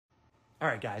All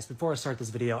right, guys, before I start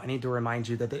this video, I need to remind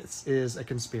you that this is a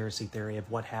conspiracy theory of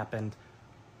what happened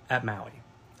at Maui.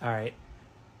 All right.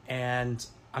 And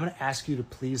I'm going to ask you to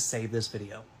please save this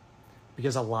video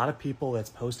because a lot of people that's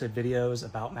posted videos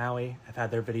about Maui have had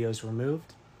their videos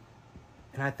removed.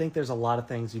 And I think there's a lot of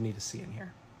things you need to see in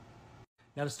here.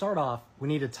 Now, to start off, we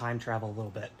need to time travel a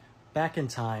little bit back in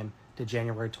time to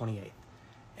January 28th.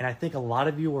 And I think a lot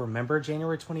of you will remember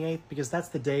January 28th because that's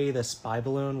the day the spy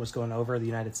balloon was going over the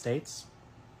United States.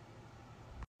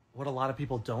 What a lot of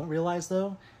people don't realize,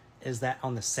 though, is that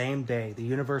on the same day, the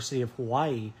University of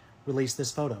Hawaii released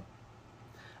this photo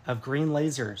of green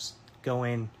lasers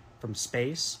going from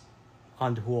space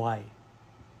onto Hawaii.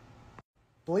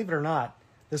 Believe it or not,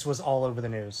 this was all over the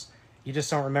news. You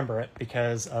just don't remember it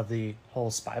because of the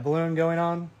whole spy balloon going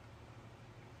on.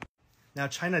 Now,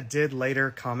 China did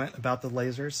later comment about the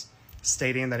lasers,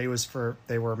 stating that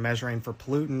they were measuring for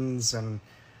pollutants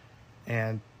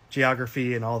and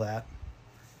geography and all that.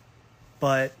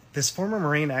 But this former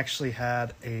Marine actually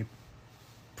had a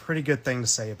pretty good thing to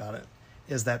say about it,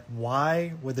 is that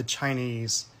why would the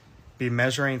Chinese be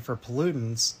measuring for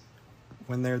pollutants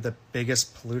when they're the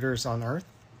biggest polluters on Earth?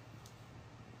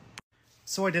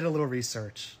 So I did a little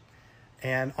research,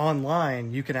 and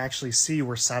online you can actually see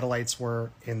where satellites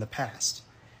were in the past.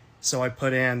 So I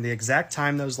put in the exact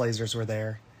time those lasers were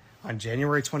there on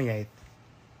January 28th,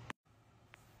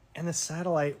 and the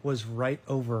satellite was right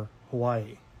over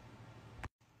Hawaii.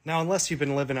 Now, unless you've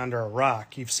been living under a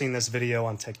rock, you've seen this video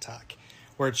on TikTok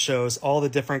where it shows all the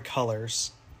different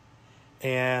colors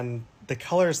and the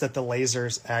colors that the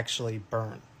lasers actually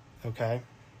burn, okay?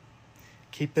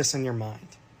 Keep this in your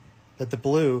mind, that the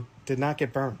blue did not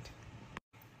get burned.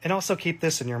 And also keep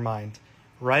this in your mind,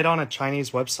 right on a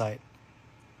Chinese website,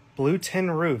 blue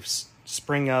tin roofs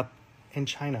spring up in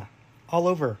China, all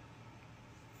over.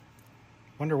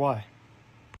 Wonder why.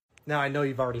 Now, I know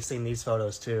you've already seen these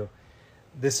photos too.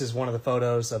 This is one of the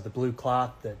photos of the blue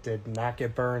cloth that did not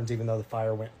get burned, even though the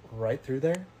fire went right through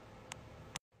there.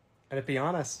 And to be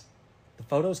honest, the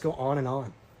photos go on and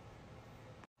on.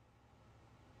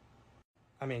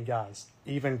 I mean, guys,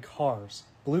 even cars,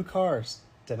 blue cars,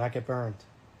 did not get burned.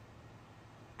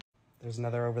 There's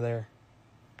another over there.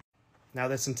 Now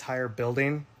this entire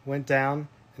building went down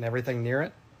and everything near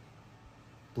it.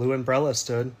 Blue umbrella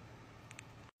stood.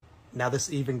 Now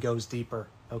this even goes deeper,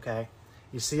 okay?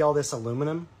 You see all this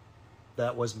aluminum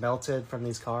that was melted from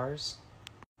these cars?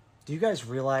 Do you guys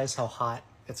realize how hot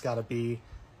it's got to be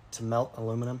to melt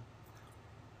aluminum?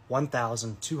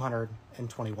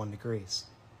 1,221 degrees.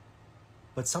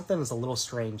 But something is a little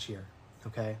strange here,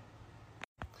 okay?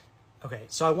 Okay,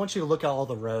 so I want you to look at all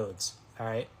the roads, all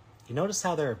right? You notice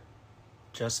how they're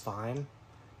just fine?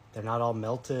 They're not all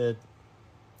melted.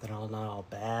 They're not all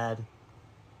bad.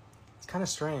 It's kind of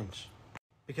strange.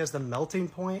 Because the melting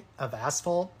point of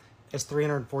asphalt is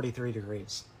 343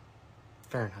 degrees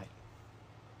Fahrenheit.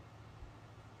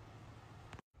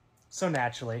 So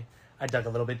naturally, I dug a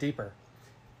little bit deeper.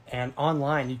 And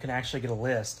online, you can actually get a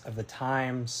list of the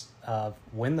times of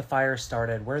when the fire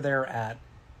started, where they're at,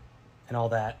 and all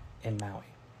that in Maui.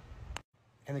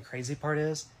 And the crazy part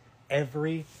is,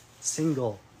 every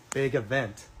single big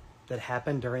event that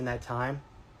happened during that time,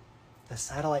 the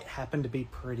satellite happened to be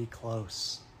pretty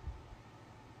close.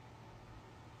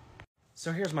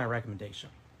 So here's my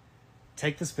recommendation.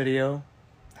 Take this video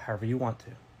however you want to.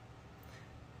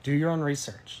 Do your own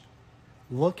research.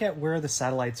 Look at where the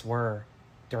satellites were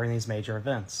during these major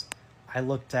events. I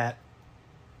looked at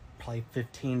probably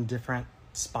 15 different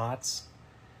spots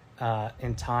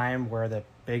in time where the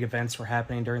big events were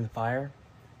happening during the fire,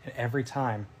 and every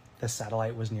time the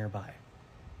satellite was nearby.